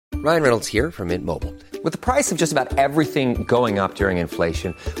Ryan Reynolds here from Mint Mobile. With the price of just about everything going up during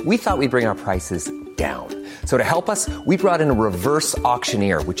inflation, we thought we'd bring our prices down. So to help us, we brought in a reverse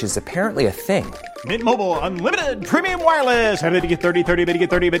auctioneer, which is apparently a thing. Mint Mobile Unlimited Premium Wireless. How to get 30, 30, bit to get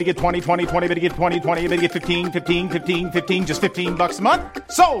 30, bit to get 20, 20, 20, bit to get 20, 20, bit to get 15, 15, 15, 15, just $15 a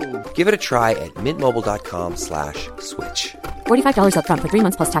month? Sold! Give it a try at mintmobile.com/switch. $45 up front for 3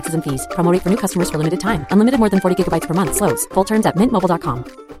 months plus taxes and fees. Promo rate for new customers for limited time. Unlimited more than 40 gigabytes per month. Slows full terms at mintmobile.com.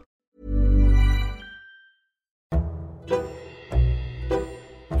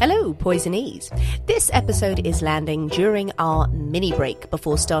 Hello, Poisonees. This episode is landing during our mini break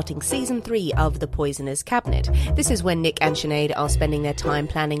before starting season 3 of The Poisoner's Cabinet. This is when Nick and Sinead are spending their time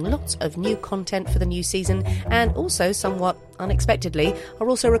planning lots of new content for the new season, and also, somewhat unexpectedly, are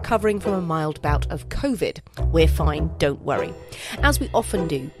also recovering from a mild bout of COVID. We're fine, don't worry. As we often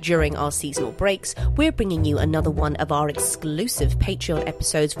do during our seasonal breaks, we're bringing you another one of our exclusive Patreon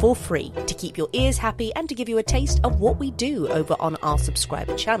episodes for free to keep your ears happy and to give you a taste of what we do over on our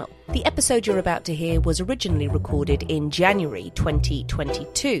subscriber channel. The episode you're about to hear was originally recorded in January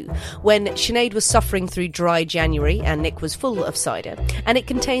 2022, when Sinead was suffering through dry January and Nick was full of cider, and it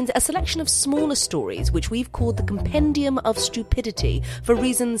contains a selection of smaller stories which we've called the Compendium of Stupidity for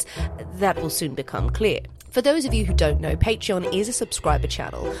reasons that will soon become clear. For those of you who don't know, Patreon is a subscriber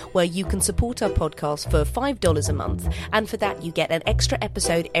channel where you can support our podcast for $5 a month, and for that you get an extra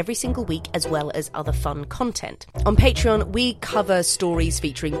episode every single week as well as other fun content. On Patreon, we cover stories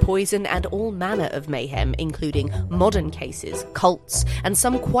featuring poison and all manner of mayhem, including modern cases, cults, and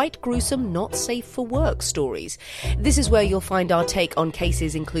some quite gruesome not safe for work stories. This is where you'll find our take on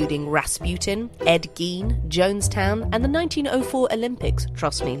cases including Rasputin, Ed Gein, Jonestown, and the 1904 Olympics.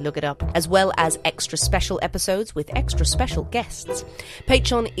 Trust me, look it up. As well as extra special episodes with extra special guests.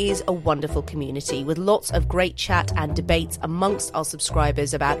 Patreon is a wonderful community with lots of great chat and debates amongst our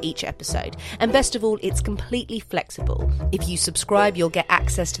subscribers about each episode. And best of all, it's completely flexible. If you subscribe, you'll get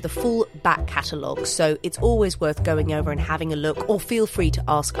access to the full back catalogue, so it's always worth going over and having a look, or feel free to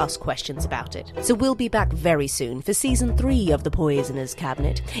ask us questions about it. So we'll be back very soon for season 3 of The Poisoner's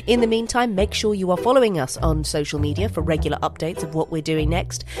Cabinet. In the meantime, make sure you are following us on social media for regular updates of what we're doing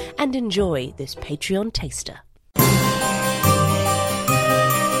next, and enjoy this Patreon taster.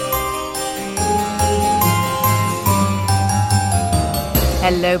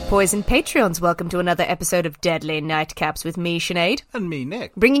 Hello, Poison Patreons. Welcome to another episode of Deadly Nightcaps with me, Sinead. And me,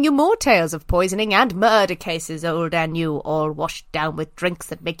 Nick. Bringing you more tales of poisoning and murder cases, old and new, all washed down with drinks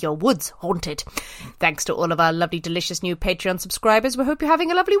that make your woods haunted. Thanks to all of our lovely, delicious new Patreon subscribers. We hope you're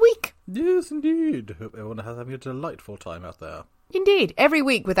having a lovely week. Yes, indeed. Hope everyone is having a delightful time out there. Indeed. Every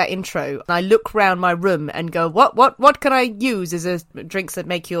week with that intro, I look round my room and go, what can I use as a drinks that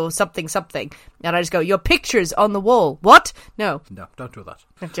make your something something? And I just go, your picture's on the wall. What? No. No, don't do that.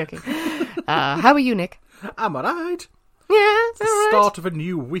 I'm joking. How are you, Nick? I'm alright. Yeah, It's the start of a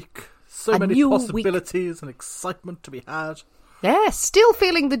new week. So many possibilities and excitement to be had. Yeah, still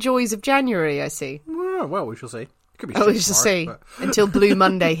feeling the joys of January, I see. Well, we shall see. We shall see. Until Blue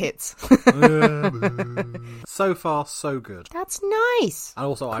Monday hits. So far, so good. That's nice. And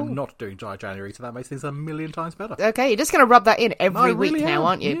also, cool. I'm not doing dry January, so that makes things a million times better. Okay, you're just going to rub that in every week really now,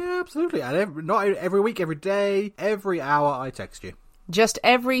 aren't you? Yeah, absolutely. And not every week, every day, every hour, I text you. Just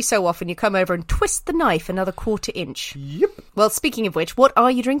every so often you come over and twist the knife another quarter inch. Yep. Well, speaking of which, what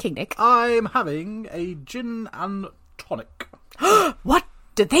are you drinking, Nick? I'm having a gin and tonic. What?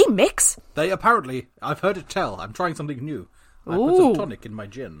 Do they mix? They apparently, I've heard it tell, I'm trying something new. I put some tonic in my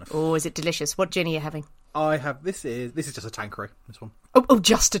gin. Oh, is it delicious? What gin are you having? I have, this is just a Tanqueray, this one. Oh,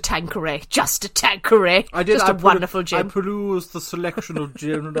 just a Tanqueray. Just a Tanqueray. Wonderful gin. I perused the selection of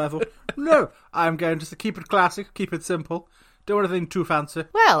gin and I thought, no, I'm going to keep it classic, keep it simple. Don't want anything too fancy.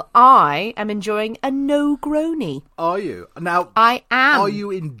 Well, I am enjoying a Negroni. Are you? Now, I am. Are you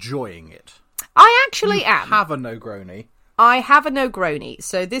enjoying it? I actually am. Have a Negroni. I have a Negroni.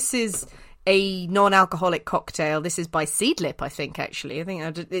 So this is a non-alcoholic cocktail. This is by Seedlip, I think, actually. I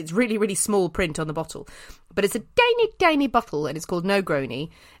think it's really, really small print on the bottle. But it's a tiny, tiny bottle, and it's called Negroni.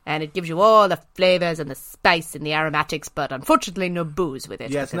 And it gives you all the flavours and the spice and the aromatics, but unfortunately no booze with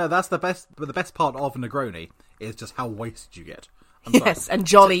it. Yes, no, that's the best. But the best part of Negroni is just how wasted you get. Yes, and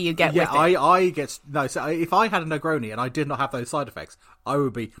jolly you get with it. I get... No, so if I had a Negroni and I did not have those side effects, I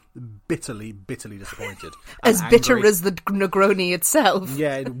would be bitterly, bitterly disappointed. As bitter as the Negroni itself.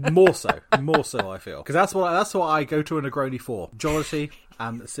 Yeah, more so, I feel. Because that's what I go to a Negroni for. Jollity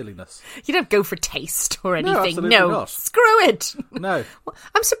and silliness. You don't go for taste or anything. No, absolutely not. Screw it. No.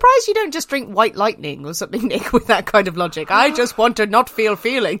 I'm surprised you don't just drink White Lightning or something, Nick, with that kind of logic. I just want to not feel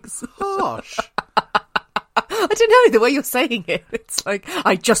feelings. Harsh. I don't know, the way you're saying it, it's like,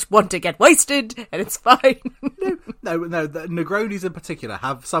 I just want to get wasted, and it's fine. No, the Negronis in particular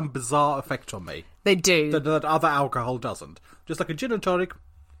have some bizarre effect on me. They do. That other alcohol doesn't. Just like a gin and tonic,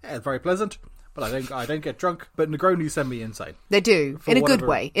 yeah, it's very pleasant, but I don't get drunk. But Negronis send me insane. They do, in a good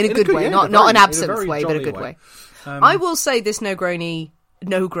way. In a good way, yeah, not an absinthe way, but a good way. I will say this Negroni,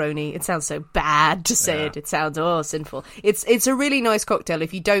 it sounds so bad to say it. It sounds sinful. It's a really nice cocktail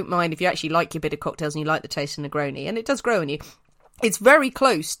if you don't mind, if you actually like your bit of cocktails and you like the taste of Negroni, and it does grow on you. It's very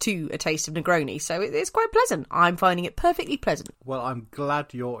close to a taste of Negroni, so it's quite pleasant. I'm finding it perfectly pleasant. Well, I'm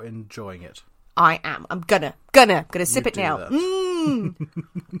glad you're enjoying it. I am. I'm gonna sip it now.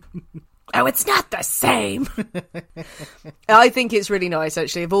 Oh, it's not the same. I think it's really nice,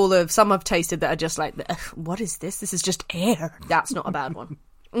 actually. Some I've tasted that are just like, what is this? This is just air. That's not a bad one.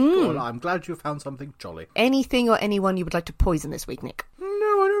 Well, I'm glad you found something jolly. Anything or anyone you would like to poison this week, Nick? No,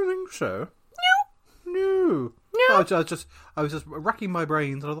 I don't think so. No. I was just racking my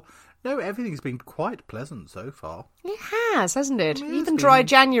brains, and I thought, no, everything's been quite pleasant so far. It has, hasn't it? Even dry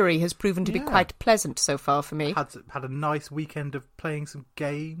January has proven to be quite pleasant so far for me. Had a nice weekend of playing some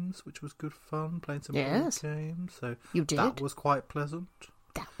games, which was good fun. Playing some games, so you did. That was quite pleasant.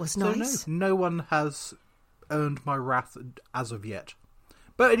 That was nice. So no one has earned my wrath as of yet.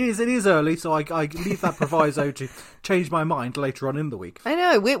 But it is early, so I leave that proviso to change my mind later on in the week. I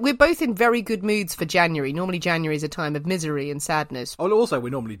know, we're both in very good moods for January. Normally January is a time of misery and sadness. Oh, also,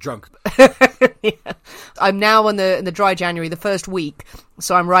 we're normally drunk. Yeah. I'm now in the dry January, the first week,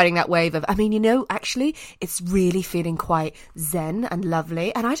 so I'm riding that wave of, actually, it's really feeling quite zen and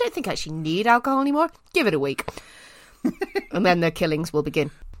lovely, and I don't think I actually need alcohol anymore. Give it a week. And then the killings will begin.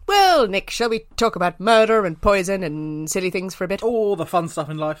 Well, Nick, shall we talk about murder and poison and silly things for a bit? All the fun stuff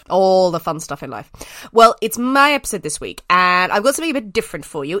in life. All the fun stuff in life. Well, it's my episode this week, and I've got something a bit different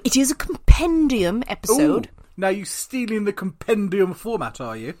for you. It is a compendium episode. Ooh. Now, you stealing the compendium format,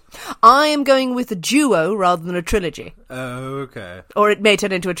 are you? I am going with a duo rather than a trilogy. Okay. Or it may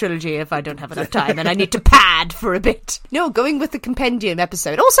turn into a trilogy if I don't have enough time and I need to pad for a bit. No, going with the compendium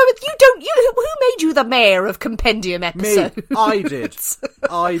episode. Also, who made you the mayor of compendium episodes? Me. I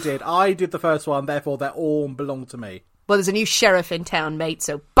did. I did the first one, therefore they all belong to me. Well, there's a new sheriff in town, mate,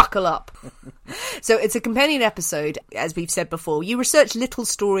 so buckle up. So it's a companion episode, as we've said before. You research little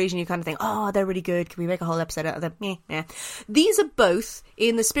stories and you kind of think, oh, they're really good. Can we make a whole episode out of them? Yeah. These are both,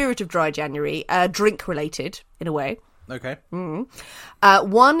 in the spirit of Dry January, drink-related, in a way. Okay.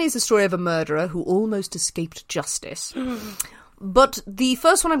 One is a story of a murderer who almost escaped justice. But the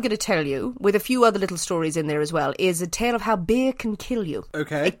first one I'm going to tell you, with a few other little stories in there as well, is a tale of how beer can kill you.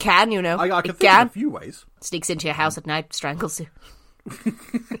 Okay. It can, I can think of a few ways. Sneaks into your house at night, strangles you.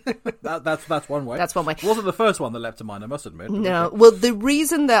 That's one way. That's one way. It wasn't the first one that leapt to mind, I must admit. No. Okay. Well, the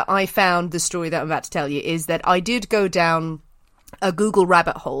reason that I found the story that I'm about to tell you is that I did go down a Google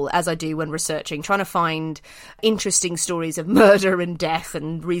rabbit hole, as I do when researching, trying to find interesting stories of murder and death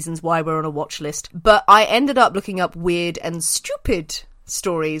and reasons why we're on a watch list. But I ended up looking up weird and stupid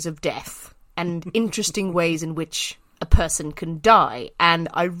stories of death and interesting ways in which a person can die. And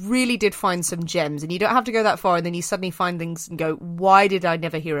I really did find some gems. And you don't have to go that far and then you suddenly find things and go, why did I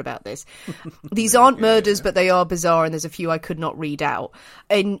never hear about this? These aren't murders, but they are bizarre, and there's a few I could not read out.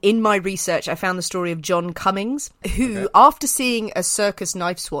 In my research, I found the story of John Cummings, who, after seeing a circus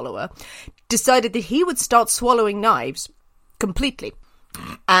knife swallower, decided that he would start swallowing knives completely.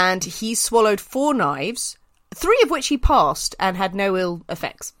 And he swallowed 4 knives, 3 of which he passed and had no ill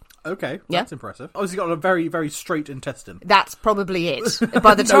effects. Okay, that's impressive. Obviously got a very, very straight intestine. That's probably it.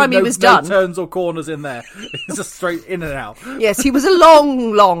 By the time he was done... No turns or corners in there. It's just straight in and out. Yes, he was a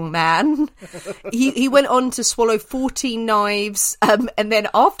long, long man. He went on to swallow 14 knives, and then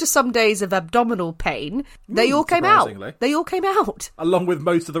after some days of abdominal pain, they all came out. They all came out. Along with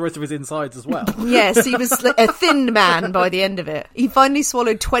most of the rest of his insides as well. Yes, he was a thin man by the end of it. He finally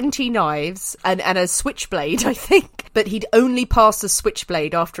swallowed 20 knives and a switchblade, I think. But he'd only passed the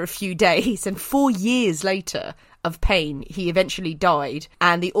switchblade after a few days, and 4 years later of pain, he eventually died.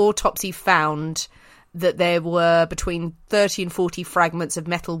 And the autopsy found that there were between 30 and 40 fragments of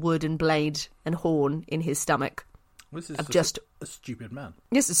metal, wood, and blade and horn in his stomach. This is just a stupid man.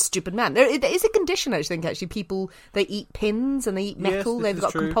 Yes, a stupid man. There is a condition, I think, actually. People, they eat pins and they eat metal. Yes, they've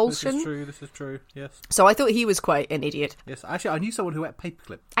got compulsion. This is true, yes. So I thought he was quite an idiot. Yes, actually, I knew someone who ate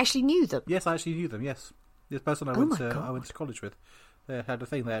paperclip. Actually knew them? Yes, I actually knew them, yes. This person I went to college with. They had a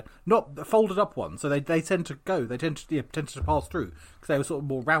thing there, not a folded up one, so they tend to go. They tend to pass through because they were sort of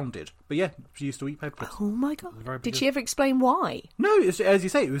more rounded. But yeah, she used to eat paper clips. Oh my god! Did she ever explain why? No, as you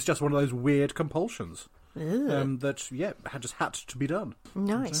say, it was just one of those weird compulsions. that had to be done.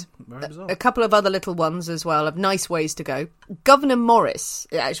 Nice. Very bizarre. A couple of other little ones as well of nice ways to go. Governor Morris,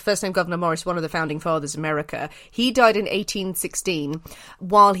 first name Governor Morris, one of the founding fathers of America, he died in 1816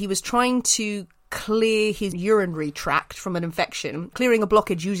 while he was trying to clear his urinary tract from an infection, clearing a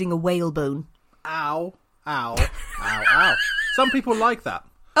blockage using a whalebone. Ow, ow, ow, ow. Some people like that.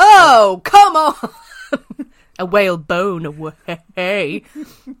 Oh, come on! A whalebone away.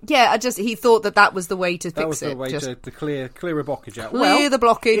 Yeah, he thought that was the way to fix it. That was the way to clear a blockage out. Clear the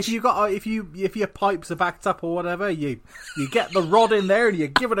blockage. If your pipes are backed up or whatever, you get the rod in there and you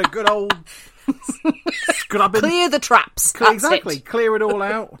give it a good old scrubbing. Clear the traps. Exactly. Clear it all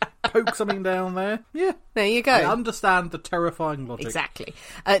out. Poke something down there. Yeah. There you go. I understand the terrifying logic. Exactly.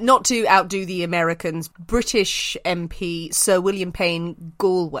 Not to outdo the Americans, British MP Sir William Payne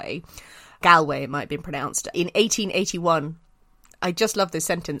Galway, it might have been pronounced, in 1881, I just love this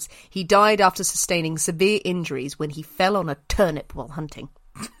sentence, he died after sustaining severe injuries when he fell on a turnip while hunting.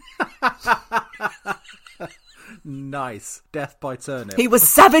 Nice. Death by turnip. He was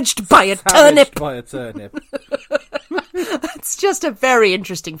savaged by a turnip. That's just a very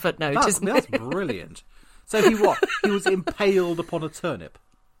interesting footnote, isn't it? That's brilliant. So he was impaled upon a turnip?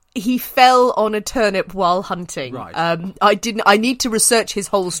 He fell on a turnip while hunting. Right. I need to research his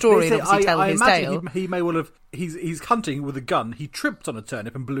whole story and obviously tell his tale. He may well have. He's hunting with a gun. He tripped on a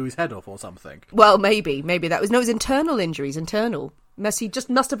turnip and blew his head off or something. Well, maybe that was it was internal injuries. He just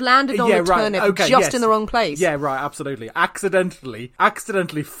must have landed on the turnip in the wrong place. Yeah, right. Absolutely.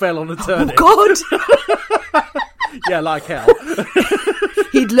 Accidentally fell on a turnip. Oh God. Yeah, like hell.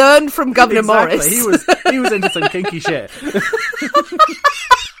 He'd learned from Governor Morris. He was into some kinky shit.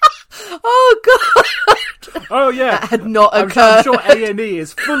 Oh God! Oh yeah, that had not occurred. I'm sure A&E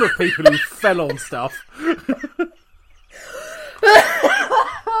is full of people who fell on stuff.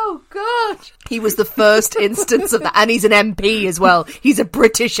 Oh God! He was the first instance of that, and he's an MP as well. He's a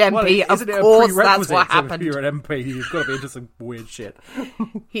British MP. Well, of course, that's what happened. If you're an MP, you've got to be into some weird shit.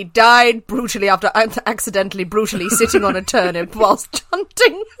 He died brutally after accidentally brutally sitting on a turnip whilst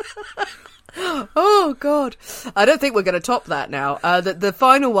hunting. Oh God, I don't think we're going to top that now. The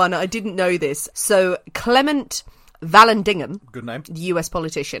final one, I didn't know this. So Clement Vallandigham, good name, the US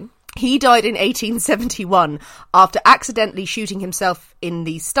politician, he died in 1871 after accidentally shooting himself in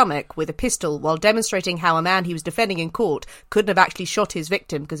the stomach with a pistol while demonstrating how a man he was defending in court couldn't have actually shot his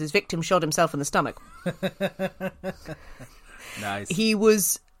victim because his victim shot himself in the stomach. Nice. He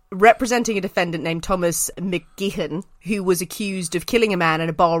was representing a defendant named Thomas McGeehan, who was accused of killing a man in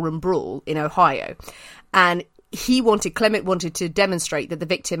a barroom brawl in Ohio. And Clement wanted to demonstrate that the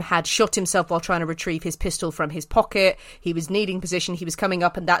victim had shot himself while trying to retrieve his pistol from his pocket. He was kneeling position, he was coming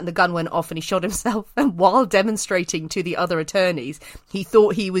up and the gun went off and he shot himself. And while demonstrating to the other attorneys, he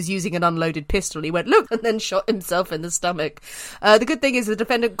thought he was using an unloaded pistol. He went, look, and then shot himself in the stomach. The good thing is the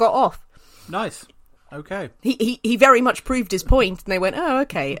defendant got off. Nice. Okay. He very much proved his point, and they went, oh,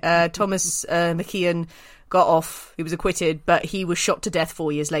 okay. Thomas McKeon got off. He was acquitted, but he was shot to death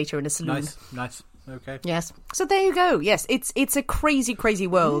 4 years later in a saloon. Nice. Okay. Yes. So there you go. Yes, it's a crazy, crazy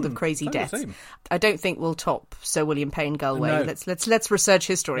world of crazy deaths. I don't think we'll top Sir William Payne Galway. No. Let's research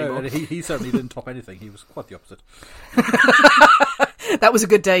his story more. He certainly didn't top anything. He was quite the opposite. That was a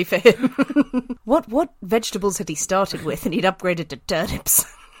good day for him. What vegetables had he started with, and he'd upgraded to turnips?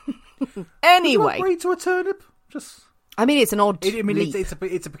 Anyway, upgrade to a turnip. I mean, it's an odd. It's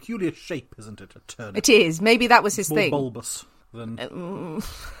a peculiar shape, isn't it? A turnip. It is. Maybe that was his more thing. Bulbous than.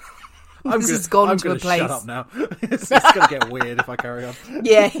 Has gone to a place. Shut up now. It's going to get weird if I carry on.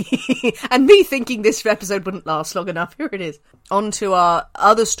 Yeah, and me thinking this episode wouldn't last long enough. Here it is. On to our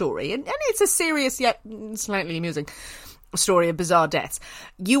other story, and it's a serious yet slightly amusing story of bizarre deaths.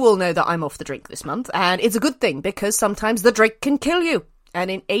 You all know that I'm off the drink this month, and it's a good thing because sometimes the drink can kill you. And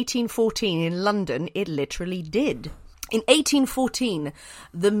in 1814 in London, it literally did. In 1814,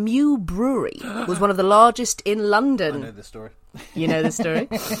 the Mew Brewery was one of the largest in London. I know this story. You know this story?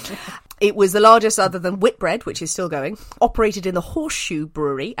 It was the largest other than Whitbread, which is still going, operated in the Horseshoe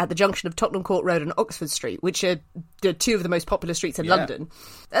Brewery at the junction of Tottenham Court Road and Oxford Street, which are two of the most popular streets in London.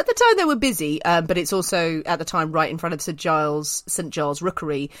 At the time, they were busy, but it's also, at the time, right in front of St Giles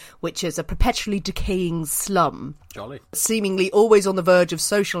Rookery, which is a perpetually decaying slum. Jolly. Seemingly always on the verge of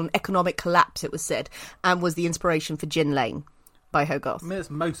social and economic collapse, it was said, and was the inspiration for Gin Lane by Hogarth. I mean,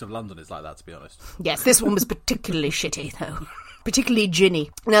 most of London is like that, to be honest. Yes, this one was particularly shitty, though. particularly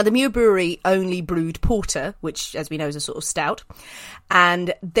ginny. Now, the Muir Brewery only brewed porter, which, as we know, is a sort of stout,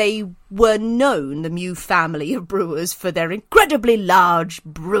 and they were known, the Mew family of brewers, for their incredibly large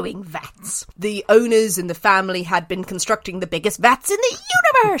brewing vats. The owners and the family had been constructing the biggest vats in the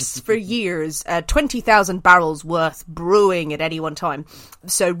universe for years, 20,000 barrels worth brewing at any one time.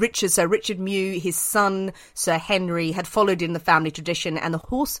 So Sir Richard Mew, his son, Sir Henry, had followed in the family tradition, and the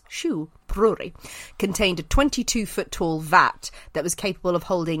Horseshoe Brewery contained a 22-foot tall vat that was capable of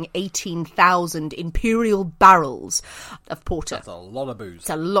holding 18,000 imperial barrels of porter. That's a lot of booze. It's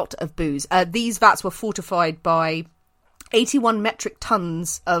a lot of booze. These vats were fortified by 81 metric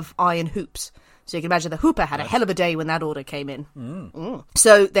tons of iron hoops. So you can imagine the hooper had a hell of a day when that order came in.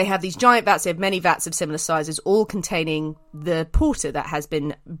 So they have these giant vats. They have many vats of similar sizes, all containing the porter that has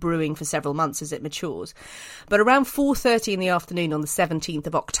been brewing for several months as it matures. But around 4:30 in the afternoon on the 17th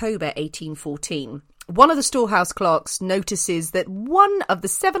of October 1814, one of the storehouse clerks notices that one of the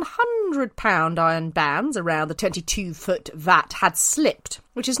 700-pound iron bands around the 22-foot vat had slipped,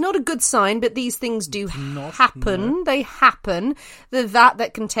 which is not a good sign, but these things do happen. No. They happen. The vat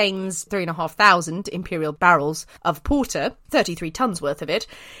that contains 3,500 imperial barrels of porter, 33 tons worth of it,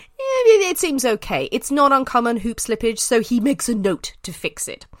 it seems okay. It's not uncommon hoop slippage, so he makes a note to fix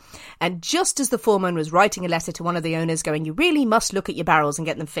it. And just as the foreman was writing a letter to one of the owners going, "You really must look at your barrels and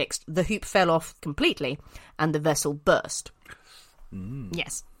get them fixed," the hoop fell off completely and the vessel burst.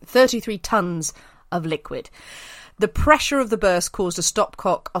 Yes, 33 tons of liquid. The pressure of the burst caused a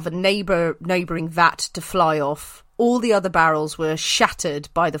stopcock of a neighbouring vat to fly off. All the other barrels were shattered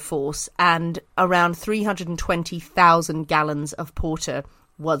by the force, and around 320,000 gallons of porter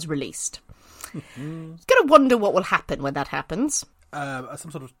was released. You're going to wonder what will happen when that happens.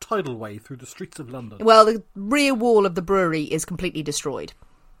 Some sort of tidal wave through the streets of London. Well, the rear wall of the brewery is completely destroyed.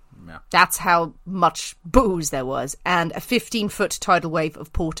 Yeah. That's how much booze there was. And a 15-foot tidal wave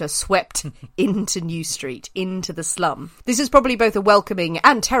of porter swept into New Street, into the slum. This is probably both a welcoming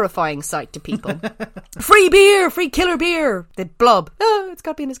and terrifying sight to people. Free beer! Free killer beer! They'd blob. Oh, it's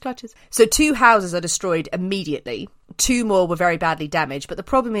got to be in his clutches. So 2 houses are destroyed immediately. 2 more were very badly damaged. But the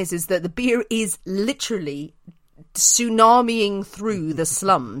problem is that the beer is literally tsunamiing through the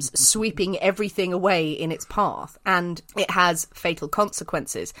slums, sweeping everything away in its path, and it has fatal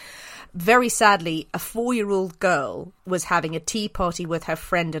consequences. Very sadly, a 4-year-old girl was having a tea party with her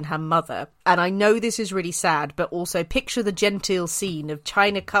friend and her mother, and I know this is really sad, but also picture the genteel scene of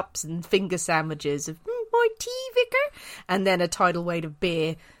china cups and finger sandwiches of "my tea, vicar," and then a tidal wave of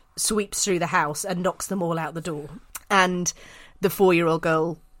beer sweeps through the house and knocks them all out the door. And the 4-year-old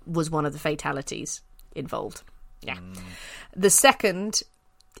girl was one of the fatalities involved. Yeah. The second,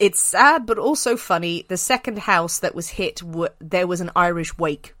 it's sad but also funny, the second house that was hit, there was an Irish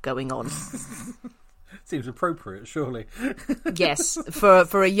wake going on. Seems appropriate, surely. Yes,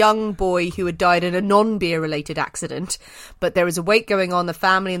 for a young boy who had died in a non-beer related accident. But there was a wake going on, the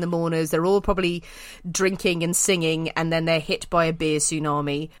family and the mourners, they're all probably drinking and singing, and then they're hit by a beer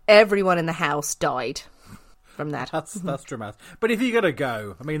tsunami. Everyone in the house died. From that. That's dramatic. But if you're gonna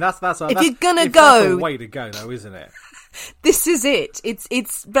go, I mean, that's a way to go, though, isn't it? This is it.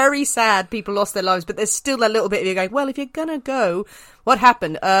 It's very sad. People lost their lives, but there's still that little bit of you going, well, if you're gonna go, what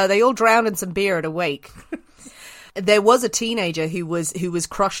happened? They all drowned in some beer at a wake. There was a teenager who was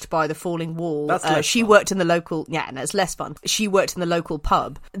crushed by the falling wall. She worked in the local. Yeah, no, it's less fun. She worked in the local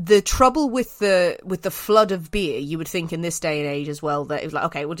pub. The trouble with the flood of beer, you would think in this day and age as well, that it was like,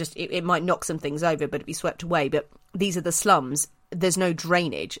 okay, well, just it might knock some things over, but it'd be swept away. But these are the slums. There's no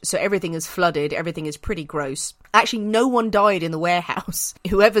drainage, so everything is flooded. Everything is pretty gross. Actually, no one died in the warehouse.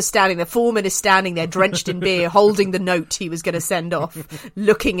 Whoever's standing there, foreman is standing there drenched in beer, holding the note he was going to send off,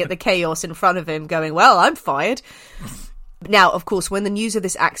 looking at the chaos in front of him, going, well, I'm fired. Now, of course, when the news of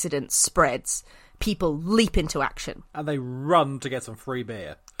this accident spreads, people leap into action. And they run to get some free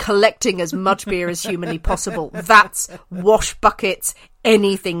beer. Collecting as much beer as humanly possible. Vats, wash buckets,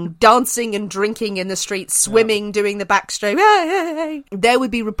 anything. Dancing and drinking in the streets, swimming, doing the backstroke. Hey, hey, hey. There would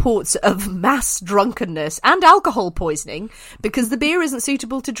be reports of mass drunkenness and alcohol poisoning because the beer isn't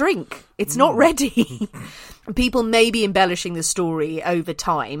suitable to drink. It's not ready. People may be embellishing the story over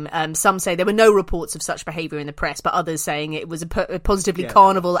time. Some say there were no reports of such behaviour in the press, but others saying it was a positively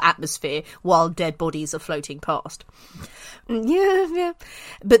carnival atmosphere while dead bodies are floating past. Yeah.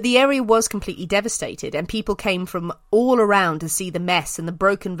 But the area was completely devastated, and people came from all around to see the mess and the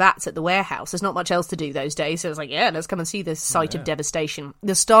broken vats at the warehouse. There's not much else to do those days, so it was like, yeah, let's come and see this site of devastation.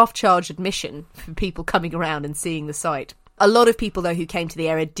 The staff charged admission for people coming around and seeing the site. A lot of people, though, who came to the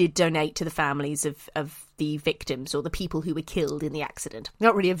area did donate to the families of the victims or the people who were killed in the accident.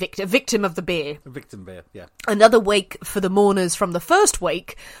 Not really a victim of the beer. A victim beer, yeah. Another wake for the mourners from the first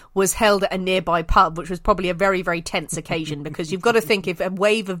wake was held at a nearby pub, which was probably a very, very tense occasion, because you've got to think, if a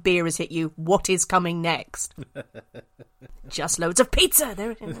wave of beer has hit you, what is coming next? Just loads of pizza. There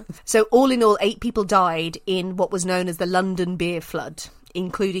it is. So all in all, 8 people died in what was known as the London beer flood,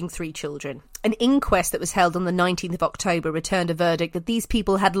 including 3 children. An inquest that was held on the 19th of October returned a verdict that these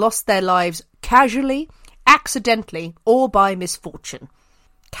people had lost their lives casually, accidentally, or by misfortune.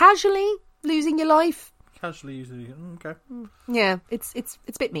 Casually losing your life? Casually using okay. Yeah, it's a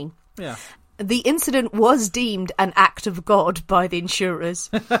bit mean. Yeah. The incident was deemed an act of God by the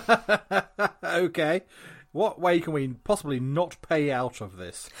insurers. Okay. What way can we possibly not pay out of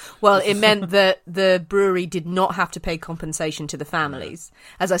this? Well, it meant that the brewery did not have to pay compensation to the families.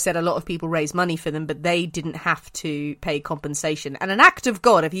 As I said, a lot of people raised money for them, but they didn't have to pay compensation. And an act of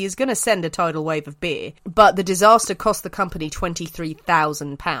God, if he is going to send a tidal wave of beer. But the disaster cost the company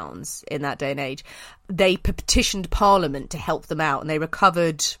 £23,000 in that day and age. They petitioned Parliament to help them out, and they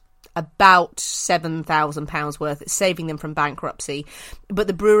recovered about £7,000 worth, saving them from bankruptcy. But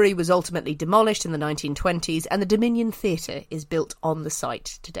the brewery was ultimately demolished in the 1920s, and the Dominion Theatre is built on the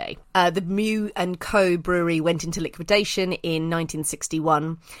site today. The Mew & Co. brewery went into liquidation in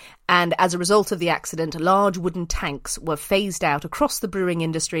 1961, and as a result of the accident, large wooden tanks were phased out across the brewing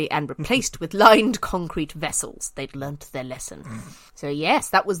industry and replaced with lined concrete vessels. They'd learnt their lesson. So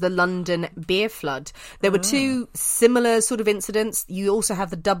yes, that was the London beer flood. There were 2 similar sort of incidents. You also have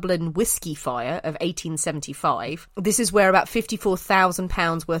the Dublin whiskey fire of 1875. This is where about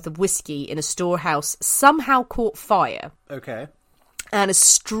 £54,000 worth of whiskey in a storehouse somehow caught fire. Okay. And a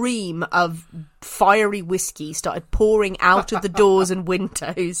stream of fiery whiskey started pouring out of the doors and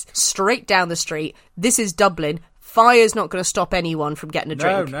windows straight down the street. This is Dublin. Fire's not going to stop anyone from getting a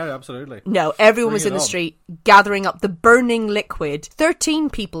drink. No, absolutely. No, everyone was in the street gathering up the burning liquid. 13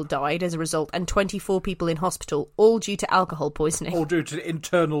 people died as a result, and 24 people in hospital, all due to alcohol poisoning. All due to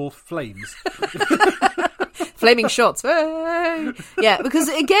internal flames. Flaming shots. Yeah, because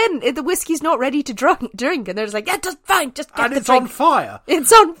again, the whiskey's not ready to drink, and they're just like, yeah, just fine, just get and the it's drink. on fire.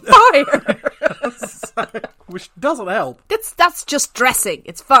 It's on fire. Which doesn't help. That's just dressing.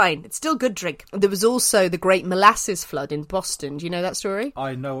 It's fine. It's still good drink. There was also the Great Molasses Flood in Boston. Do you know that story?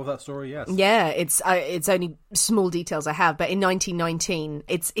 I know of that story, yes. Yeah, it's only small details I have, but in 1919,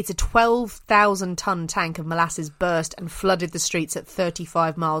 it's a 12,000-ton tank of molasses burst and flooded the streets at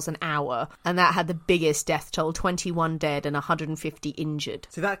 35 miles an hour, and that had the biggest death toll, 21 dead and 150 injured.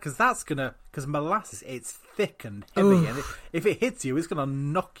 See that, because molasses, it's thick and heavy, and if it hits you, it's going to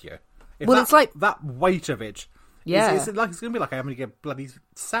knock you. It's like that weight of it. Yeah, it's going to be like having to get a bloody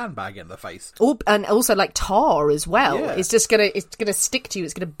sandbag in the face. And also like tar as well. Yeah. It's gonna stick to you.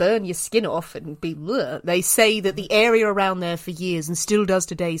 It's gonna burn your skin off and be. Ugh. They say that the area around there for years and still does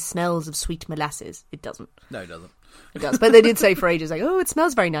today smells of sweet molasses. It doesn't. No, it doesn't. It does, but they did say for ages like, oh, it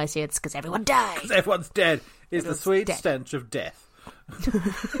smells very nice here. It's because everyone died. Because everyone's dead. It's the sweet stench of death.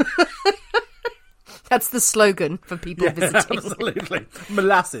 That's the slogan for people visiting. Absolutely.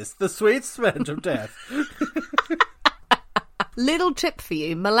 Molasses, the sweet stench of death. Little tip for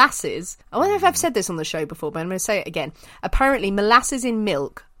you, molasses. I wonder if I've said this on the show before, but I'm going to say it again. Apparently, molasses in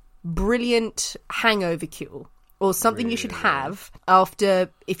milk, brilliant hangover cure. Or something you should have after,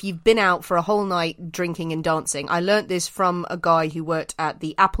 if you've been out for a whole night drinking and dancing. I learnt this from a guy who worked at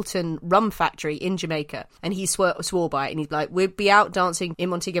the Appleton rum factory in Jamaica. And he swore by it. And he's like, we'd be out dancing in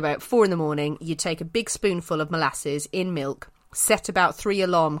Montego about 4 a.m. You'd take a big spoonful of molasses in milk, set about 3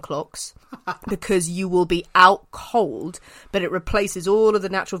 alarm clocks, because you will be out cold, but it replaces all of the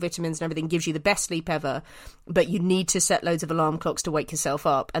natural vitamins and everything, gives you the best sleep ever, but you need to set loads of alarm clocks to wake yourself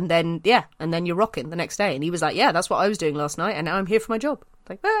up, and then you're rocking the next day. And he was like, yeah, that's what I was doing last night, and now I'm here for my job.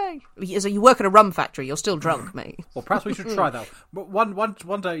 Like, hey. So you work at a rum factory, you're still drunk, mate. Well, perhaps we should try that. But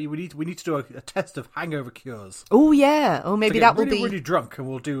one day we need to do a test of hangover cures. Oh yeah, or maybe that will be really drunk, and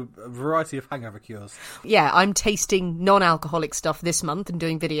we'll do a variety of hangover cures. Yeah, I'm tasting non-alcoholic stuff this month and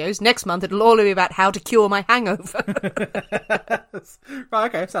doing videos. Next month it'll all be about how to cure my hangover.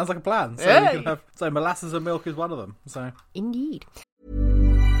 Right, okay, sounds like a plan. So hey. you can have molasses and milk is one of them. So indeed.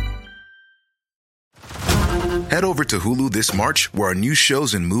 Head over to Hulu this March, where our new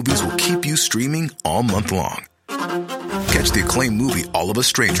shows and movies will keep you streaming all month long. Catch the acclaimed movie All of Us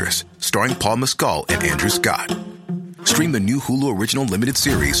Strangers, starring Paul Mescal and Andrew Scott. Stream the new Hulu original limited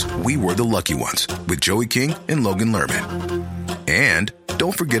series We Were the Lucky Ones with Joey King and Logan Lerman. And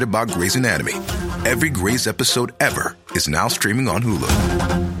don't forget about Grey's Anatomy. Every Grey's episode ever is now streaming on Hulu.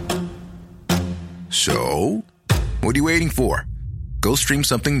 So, What are you waiting for? Go stream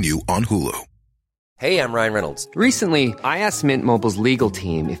something new on Hulu. Hey, I'm Ryan Reynolds. Recently, I asked Mint Mobile's legal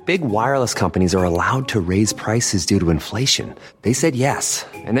team if big wireless companies are allowed to raise prices due to inflation. They said yes.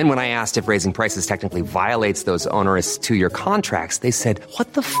 And then when I asked if raising prices technically violates those onerous 2-year contracts, they said,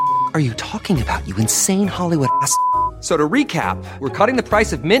 "What the f*** are you talking about, you insane Hollywood ass?" So to recap, we're cutting the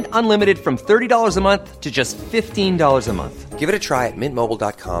price of Mint Unlimited from $30 a month to just $15 a month. Give it a try at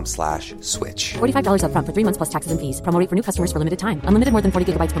mintmobile.com/switch. $45 up front for 3 months plus taxes and fees. Promo rate for new customers for limited time. Unlimited more than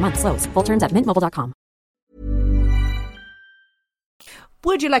 40 gigabytes per month. Slows full terms at mintmobile.com.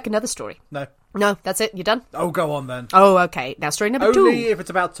 Would you like another story? No. No, that's it? You're done? Oh, go on then. Oh, okay. Now story number 2. Only if it's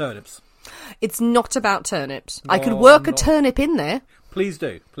about turnips. It's not about turnips. No, I could work a not. turnip in there. Please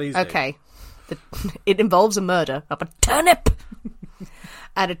do. Please do. Okay. It involves a murder of a turnip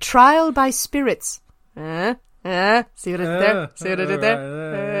and a trial by spirits. See what I did there? See what I did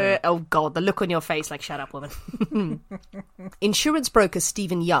there? Oh, God, the look on your face like, shut up, woman. Insurance broker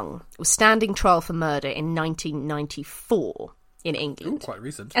Stephen Young was standing trial for murder in 1994 in England. Ooh, quite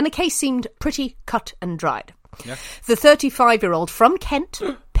recent. And the case seemed pretty cut and dried. Yeah. The 35-year-old from Kent,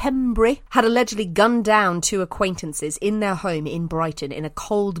 Pembury, had allegedly gunned down 2 acquaintances in their home in Brighton in a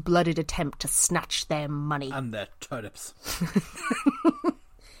cold-blooded attempt to snatch their money. And their turnips.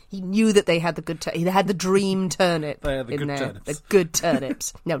 He knew that they had the good they had the dream turnip They had the in good there. turnips. The good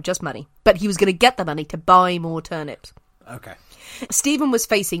turnips. No, just money. But he was going to get the money to buy more turnips. Okay. Stephen was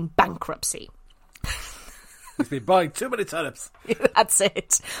facing bankruptcy. He's been buying too many turnips. That's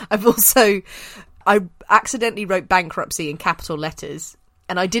it. I accidentally wrote bankruptcy in capital letters,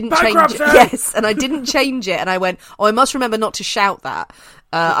 and I didn't change it. Yes, and I didn't change it, and I went, oh, I must remember not to shout that.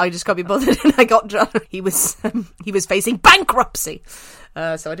 I just can't be bothered, and I got drunk. He was facing bankruptcy,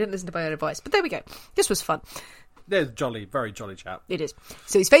 so I didn't listen to my own advice. But there we go. This was fun. There's jolly, very jolly chap. It is.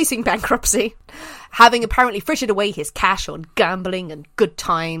 So he's facing bankruptcy, having apparently frittered away his cash on gambling and good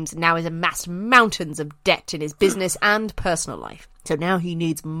times, and now has amassed mountains of debt in his business and personal life. So now he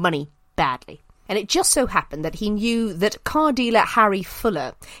needs money badly. And it just so happened that he knew that car dealer Harry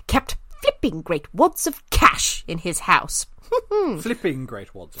Fuller kept flipping great wads of cash in his house. Flipping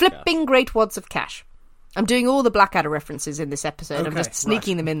great wads of Flipping cash. great wads of cash. I'm doing all the Blackadder references in this episode. I'm Okay, just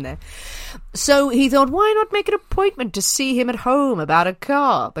sneaking them in there. So he thought, why not make an appointment to see him at home about a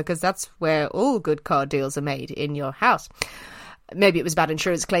car? Because that's where all good car deals are made, in your house. Maybe it was about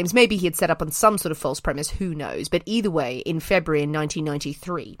insurance claims. Maybe he had set up on some sort of false premise. Who knows? But either way, in February in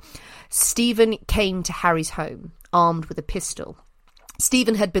 1993, Stephen came to Harry's home armed with a pistol.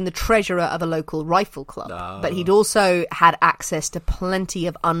 Stephen had been the treasurer of a local rifle club, but he'd also had access to plenty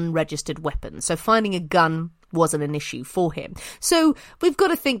of unregistered weapons. So finding a gun wasn't an issue for him. So we've got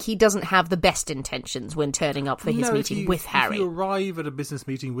to think he doesn't have the best intentions when turning up for his meeting with Harry. If you arrive at a business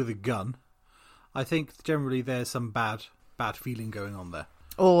meeting with a gun, I think generally there's some bad feeling going on there.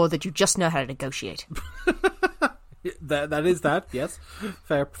 Or that you just know how to negotiate. That is that, yes.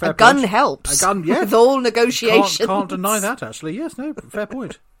 Fair a gun point. helps. A gun, yes. With all negotiations. Can't deny that, actually. Yes, no, fair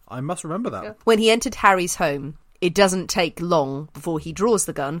point. I must remember that. When he entered Harry's home, it doesn't take long before he draws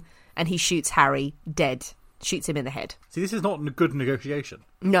the gun and he shoots Harry dead. Shoots him in the head. See, this is not a good negotiation.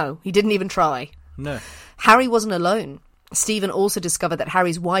 No, he didn't even try. No. Harry wasn't alone. Stephen also discovered that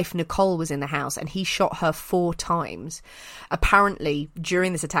Harry's wife, Nicole, was in the house and he shot her 4 times. Apparently,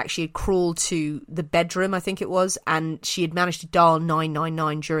 during this attack, she had crawled to the bedroom, I think it was, and she had managed to dial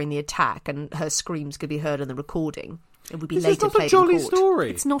 999 during the attack, and her screams could be heard in the recording. It would be This later is not a played jolly in court. story.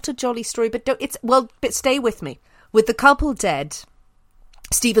 It's not a jolly story, but but stay with me. With the couple dead,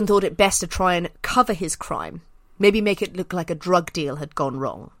 Stephen thought it best to try and cover his crime, maybe make it look like a drug deal had gone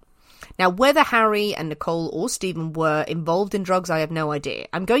wrong. Now, whether Harry and Nicole or Stephen were involved in drugs, I have no idea.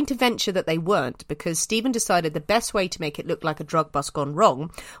 I'm going to venture that they weren't, because Stephen decided the best way to make it look like a drug bust gone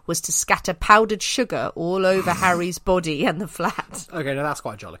wrong was to scatter powdered sugar all over Harry's body and the flat. Okay, now that's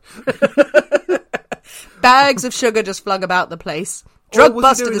quite jolly. Bags of sugar just flung about the place. Drug was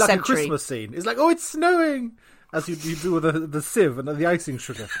bust he of doing the like century. a Christmas scene? It's like, oh, it's snowing! As you do with the sieve and the icing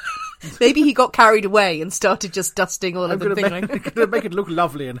sugar. Maybe he got carried away and started just dusting all of the thing. I'm going to make it look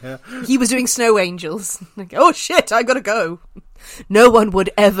lovely in here. He was doing snow angels. Like, oh shit, I gotta go. No one would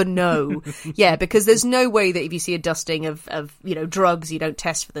ever know. Yeah, because there's no way that if you see a dusting of drugs, you don't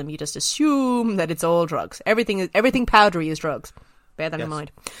test for them. You just assume that it's all drugs. Everything powdery is drugs. Bear that in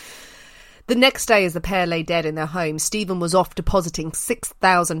mind. The next day, as the pair lay dead in their home, Stephen was off depositing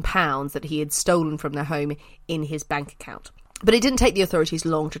 £6,000 that he had stolen from their home in his bank account. But it didn't take the authorities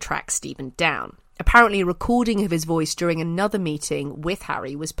long to track Stephen down. Apparently, a recording of his voice during another meeting with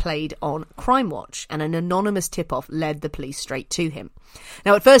Harry was played on Crime Watch, and an anonymous tip-off led the police straight to him.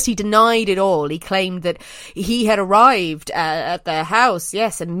 Now, at first, he denied it all. He claimed that he had arrived at their house,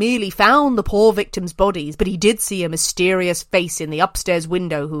 yes, and merely found the poor victims' bodies, but he did see a mysterious face in the upstairs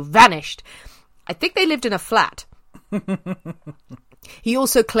window who vanished. I think they lived in a flat. He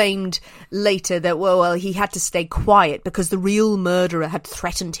also claimed later that, well, he had to stay quiet because the real murderer had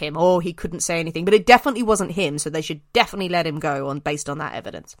threatened him, or he couldn't say anything. But it definitely wasn't him, so they should definitely let him go based on that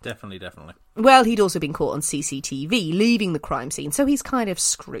evidence. Definitely. Well, he'd also been caught on CCTV, leaving the crime scene, so he's kind of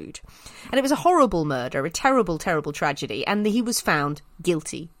screwed. And it was a horrible murder, a terrible, terrible tragedy, and he was found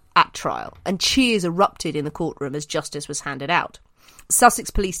guilty at trial. And cheers erupted in the courtroom as justice was handed out. Sussex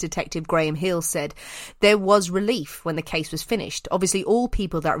Police Detective Graham Hill said there was relief when the case was finished. Obviously, all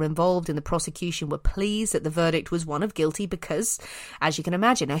people that were involved in the prosecution were pleased that the verdict was one of guilty because, as you can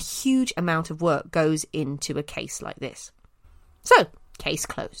imagine, a huge amount of work goes into a case like this. So, case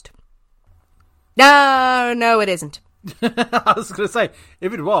closed. No, it isn't. I was going to say,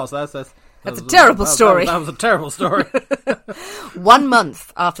 if it was, that's a terrible story. That was a terrible story. 1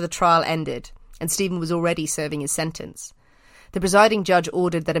 month after the trial ended, and Stephen was already serving his sentence, the presiding judge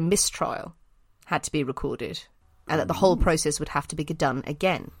ordered that a mistrial had to be recorded and that the whole process would have to be done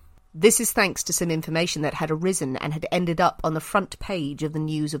again. This is thanks to some information that had arisen and had ended up on the front page of the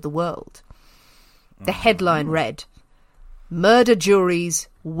News of the World. The headline read, "Murder Jury's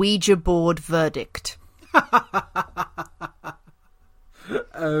Ouija Board Verdict."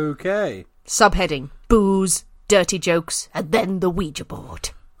 Okay. Subheading, "Booze, dirty jokes, and then the Ouija board."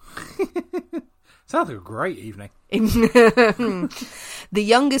 Sounds like a great evening. The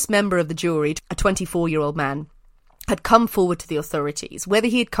youngest member of the jury, a 24-year-old man, had come forward to the authorities. Whether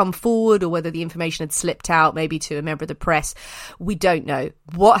he had come forward or whether the information had slipped out, maybe to a member of the press, we don't know.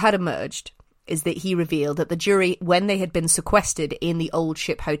 What had emerged is that he revealed that the jury, when they had been sequestered in the Old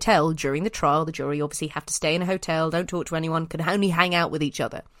Ship Hotel during the trial, the jury obviously have to stay in a hotel, don't talk to anyone, can only hang out with each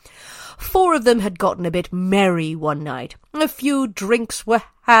other. 4 of them had gotten a bit merry one night. A few drinks were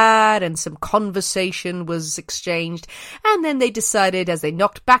had and some conversation was exchanged, and then they decided, as they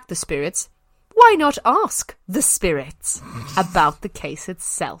knocked back the spirits, why not ask the spirits about the case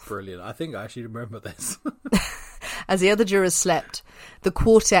itself? Brilliant. I think I actually remember this. As the other jurors slept, the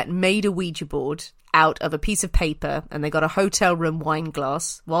quartet made a Ouija board out of a piece of paper, and they got a hotel room wine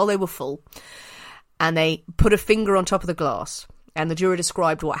glass while they were full, and they put a finger on top of the glass. And the juror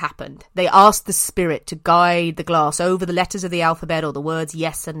described what happened. They asked the spirit to guide the glass over the letters of the alphabet or the words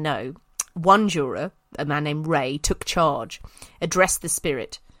yes and no. One juror, a man named Ray, took charge, addressed the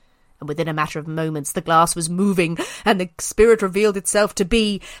spirit, and within a matter of moments the glass was moving and the spirit revealed itself to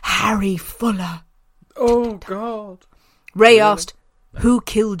be Harry Fuller. Oh, God. Ray asked, "Who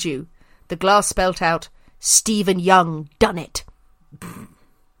killed you?" The glass spelt out, "Stephen Young done it."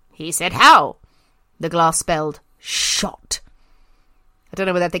 He said, "How?" The glass spelled, "Shot." I don't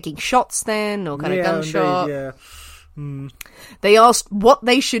know whether they're thinking shots then, or kind of gunshot. Yeah. They asked what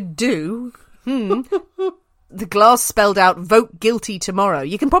they should do. The glass spelled out, "Vote guilty tomorrow."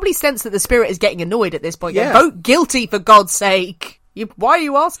 You can probably sense that the spirit is getting annoyed at this point. Yeah. Vote guilty, for God's sake. Why are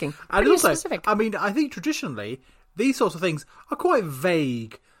you asking? And Pretty also, specific. I mean, I think traditionally, these sorts of things are quite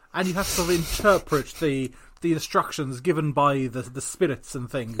vague, and you have to sort of interpret the instructions given by the spirits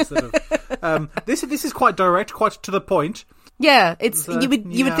and things. This is quite direct, quite to the point. Yeah, it's you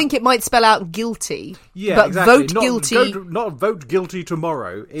would think it might spell out guilty. Yeah, but exactly. Vote guilty. Not vote guilty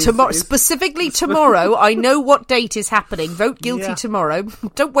tomorrow. Specifically tomorrow. I know what date is happening. Vote guilty tomorrow.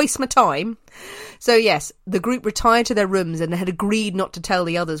 Don't waste my time. So yes, the group retired to their rooms and had agreed not to tell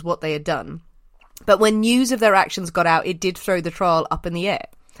the others what they had done. But when news of their actions got out, it did throw the trial up in the air.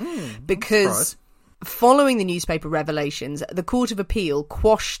 Because following the newspaper revelations, the Court of Appeal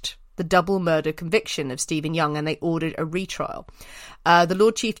quashed the double murder conviction of Stephen Young, and they ordered a retrial. The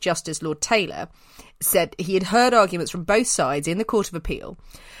Lord Chief Justice, Lord Taylor, said he had heard arguments from both sides in the Court of Appeal,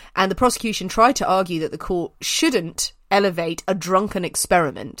 and the prosecution tried to argue that the court shouldn't elevate a drunken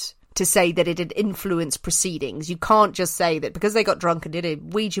experiment to say that it had influenced proceedings. You can't just say that because they got drunk and did a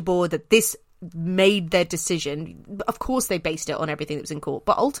Ouija board that this made their decision. Of course they based it on everything that was in court,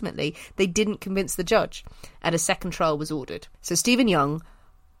 but ultimately they didn't convince the judge, and a second trial was ordered. So Stephen Young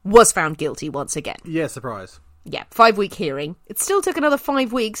was found guilty once again. Yeah, surprise. Yeah, 5-week hearing. It still took another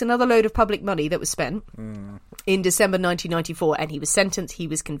 5 weeks, another load of public money that was spent. In December 1994, and he was sentenced, he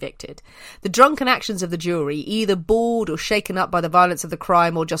was convicted. The drunken actions of the jury, either bored or shaken up by the violence of the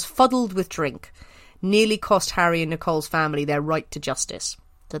crime or just fuddled with drink, nearly cost Harry and Nicole's family their right to justice.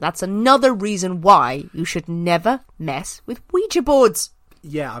 So that's another reason why you should never mess with Ouija boards.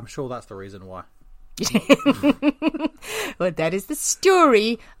 Yeah, I'm sure that's the reason why. Well, that is the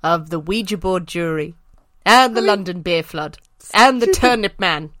story of the Ouija board jury, and the London beer flood, and the turnip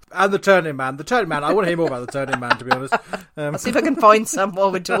man. And the Turnip Man. The Turnip Man. I want to hear more about the Turnip Man, to be honest. I'll see if I can find some while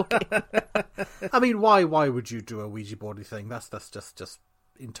we're talking. I mean, why would you do a Ouija boardy thing? That's just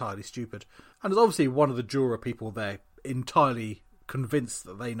entirely stupid. And there's obviously one of the juror people there entirely convinced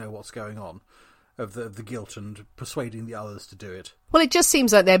that they know what's going on, of the guilt, and persuading the others to do it. Well, it just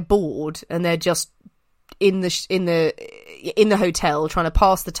seems like they're bored and they're just in the hotel trying to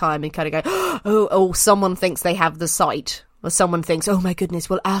pass the time and kind of go, oh, someone thinks they have the sight. Or someone thinks, oh my goodness,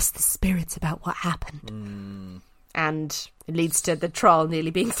 we'll ask the spirits about what happened. And it leads to the trial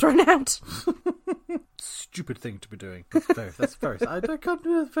nearly being thrown out. Stupid thing to be doing. That's very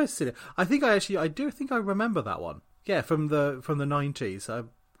very silly. I do think I remember that one. Yeah, from the 90s,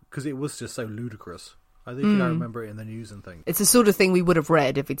 because it was just so ludicrous. I think I remember it in the news and things. It's the sort of thing we would have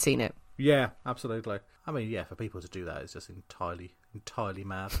read if we'd seen it. Yeah, absolutely. I mean, yeah, for people to do that is just entirely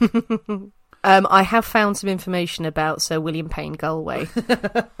mad. I have found some information about Sir William Payne Galway.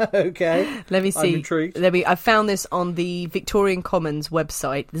 Okay. Let me see. I'm intrigued. I found this on the Victorian Commons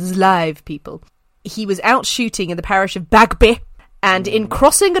website. This is live, people. He was out shooting in the parish of Bagby, and in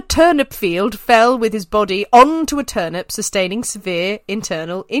crossing a turnip field, fell with his body onto a turnip, sustaining severe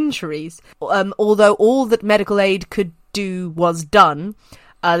internal injuries. Although all that medical aid could do was done,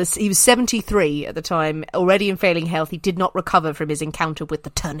 he was 73 at the time, already in failing health. He did not recover from his encounter with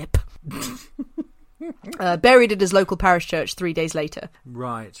the turnip. Buried at his local parish church 3 days later.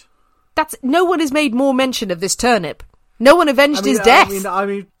 Right. No one has made more mention of this turnip. No one avenged his death. I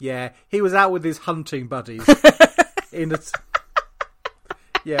mean, yeah, he was out with his hunting buddies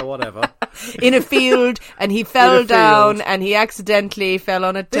yeah, whatever. In a field, and he fell down, and he accidentally fell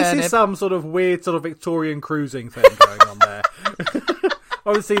on a turnip. This is some sort of weird sort of Victorian cruising thing going on there.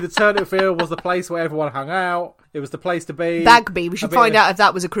 Obviously, the turnip field was the place where everyone hung out. It was the place to be. Bagby. We should find out if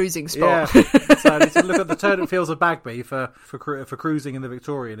that was a cruising spot. Yeah. So let's look at the turnip fields of Bagby for cruising in the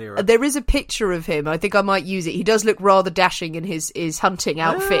Victorian era. There is a picture of him. I think I might use it. He does look rather dashing in his hunting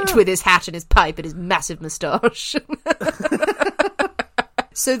outfit with his hat and his pipe and his massive moustache.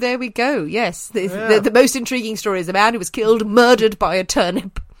 So there we go. Yes. The most intriguing story is the man who was killed, murdered by a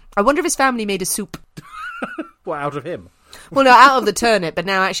turnip. I wonder if his family made a soup. What, out of him? Well, no, out of the turnip, but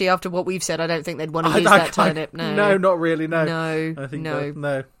now actually after what we've said, I don't think they'd want to use that turnip. No, not really, no. No, I think no.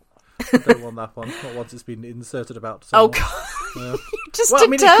 No. I don't want that one. Not once it's been inserted about someone. Oh, God. Yeah. Just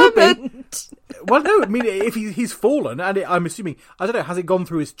determined. Well, no, I mean, if he's fallen, and I'm assuming, I don't know, has it gone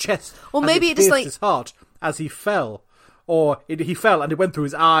through his chest? Or maybe it just his heart as he fell? Or he fell and it went through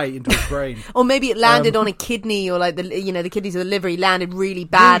his eye into his brain. Or maybe it landed on a kidney, or like the kidneys or the liver. He landed really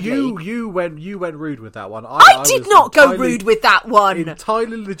badly. You went rude with that one. I did not go rude with that one.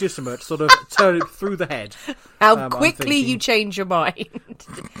 Entirely legitimate, sort of turn it through the head. How quickly you change your mind.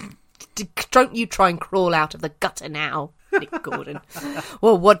 Don't you try and crawl out of the gutter now, Nick Gordon.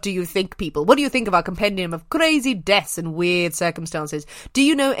 Well, what do you think, people? What do you think of our compendium of crazy deaths and weird circumstances? Do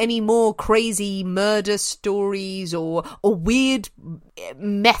you know any more crazy murder stories or weird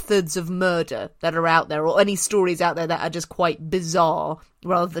methods of murder that are out there, or any stories out there that are just quite bizarre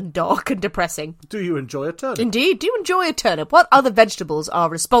rather than dark and depressing? Do you enjoy a turnip? Indeed. Do you enjoy a turnip? What other vegetables are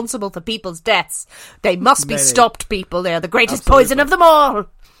responsible for people's deaths? They must be stopped, people. They are the greatest poison of them all.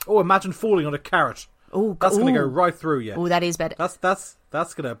 Oh, imagine falling on a carrot. Oh, that's going to go right through you. Oh, that is better. That's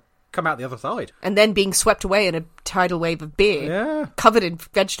going to come out the other side. And then being swept away in a tidal wave of beer, covered in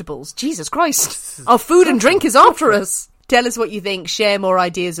vegetables. Jesus Christ. Our food and drink is after us. Tell us what you think. Share more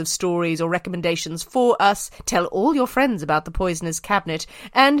ideas of stories or recommendations for us. Tell all your friends about the Poisoner's Cabinet.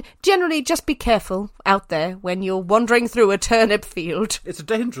 And generally, just be careful out there when you're wandering through a turnip field. It's a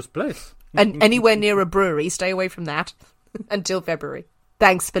dangerous place. And anywhere near a brewery, stay away from that until February.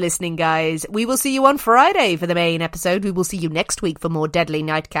 Thanks for listening, guys. We will see you on Friday for the main episode. We will see you next week for more Deadly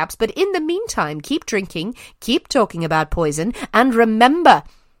Nightcaps. But in the meantime, keep drinking, keep talking about poison, and remember,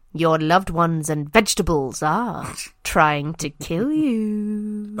 your loved ones and vegetables are trying to kill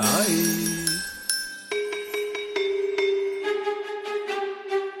you. Bye.